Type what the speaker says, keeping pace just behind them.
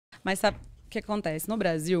Mas sabe o que acontece? No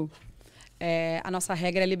Brasil, a nossa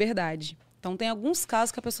regra é liberdade. Então, tem alguns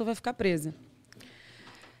casos que a pessoa vai ficar presa.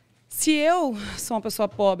 Se eu sou uma pessoa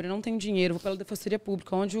pobre, não tenho dinheiro, vou pela Defensoria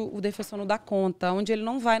Pública, onde o defensor não dá conta, onde ele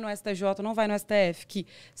não vai no STJ, não vai no STF, que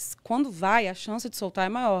quando vai, a chance de soltar é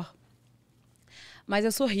maior. Mas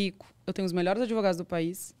eu sou rico, eu tenho os melhores advogados do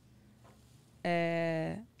país.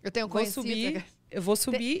 Eu tenho conhecido. Eu vou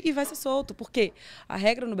subir e vai ser solto. Porque a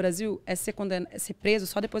regra no Brasil é ser preso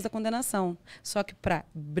só depois da condenação. Só que para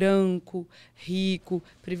branco, rico,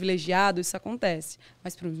 privilegiado, isso acontece.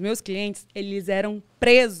 Mas para os meus clientes, eles eram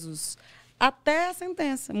presos até a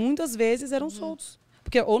sentença. Muitas vezes eram soltos.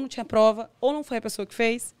 Porque ou não tinha prova, ou não foi a pessoa que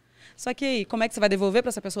fez. Só que aí, como é que você vai devolver para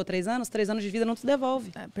essa pessoa 3 anos? 3 anos de vida não te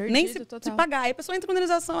devolve. Perdido, nem se pagar. Aí a pessoa entra em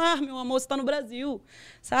indenização. Ah, meu amor, você está no Brasil.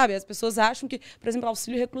 Sabe? As pessoas acham que, por exemplo,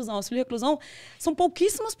 auxílio e reclusão. Auxílio e reclusão são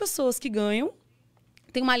pouquíssimas pessoas que ganham.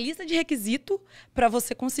 Tem uma lista de requisitos para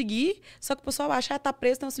você conseguir. Só que o pessoal acha, tá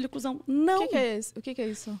preso, tem auxílio e reclusão. Não. O que é isso? O que é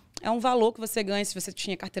isso? É um valor que você ganha se você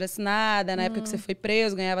tinha carteira assinada. Na época que você foi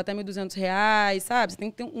preso, ganhava até R$1.200, sabe? Você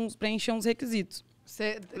tem que preencher uns requisitos.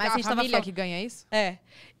 Mas a família que ganha isso?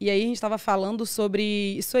 E aí a gente estava falando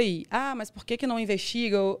sobre isso aí. Ah, mas por que não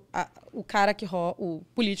investiga o cara o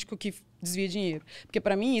político que desvia dinheiro? Porque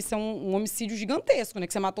para mim isso é um homicídio gigantesco, né?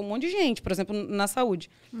 Que você matou um monte de gente, por exemplo, na saúde.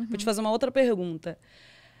 Vou te fazer uma outra pergunta.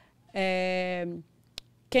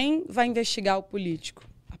 Quem vai investigar o político?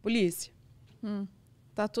 A polícia.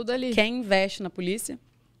 Tá tudo ali. Quem investe na polícia?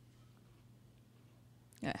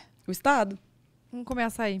 O Estado. Vamos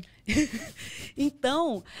começar aí.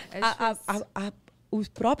 Então, o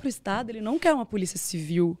próprio Estado ele não quer uma polícia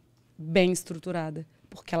civil bem estruturada,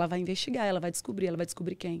 porque ela vai investigar, ela vai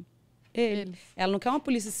descobrir quem? Ele. Ela não quer uma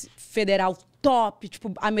polícia federal top,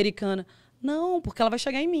 tipo, americana. Não, porque ela vai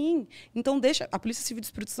chegar em mim. Então, deixa a Polícia Civil do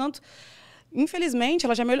Espírito Santo, infelizmente,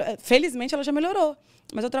 felizmente, ela já melhorou.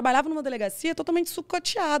 Mas eu trabalhava numa delegacia totalmente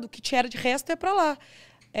sucateado, o que tinha era de resto ia para lá.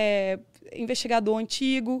 Investigador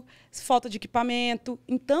antigo, falta de equipamento.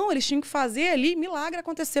 Então, eles tinham que fazer ali milagre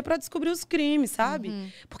acontecer para descobrir os crimes, sabe?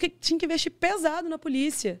 Porque tinha que investir pesado na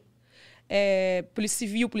polícia. Polícia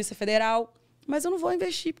Civil, Polícia Federal. Mas eu não vou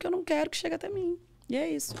investir porque eu não quero que chegue até mim. E é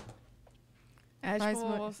isso.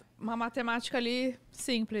 Tipo, uma matemática ali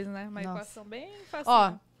simples, né? Uma equação bem fácil.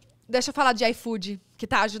 Ó, deixa eu falar de iFood, que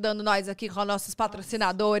tá ajudando nós aqui com nossos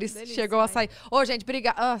patrocinadores. Delícia, chegou a sair. Ô, gente,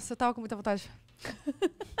 obrigada. Você tava com muita vontade.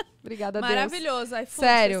 Obrigada a Deus. Maravilhoso. iFood,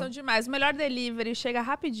 sério. São demais. O melhor delivery, chega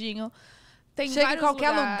rapidinho. Tem chega vários em qualquer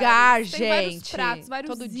lugares, lugar, tem gente. Vários pratos, vários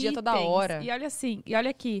todo itens. dia, toda hora. E olha assim, e olha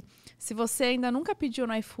aqui. Se você ainda nunca pediu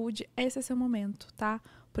no iFood, esse é seu momento, tá?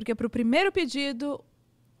 Porque pro primeiro pedido...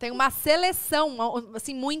 Tem uma seleção,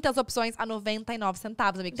 assim, muitas opções a 99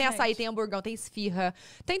 centavos, amigo. Tem açaí, tem hamburgão, tem esfirra,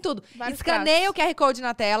 tem tudo. Vários Escaneia o QR Code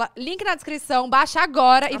na tela, link na descrição, baixa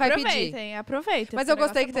agora e vai pedir. Aproveitem. Mas eu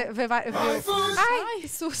gostei que Ai, que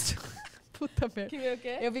susto. Puta merda. Que viu o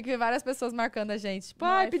quê? Eu vi que vi várias pessoas marcando a gente. Tipo,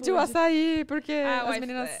 No pediu iFood. açaí, porque as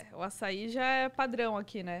meninas... O açaí já é padrão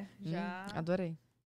aqui, né? Já... Adorei.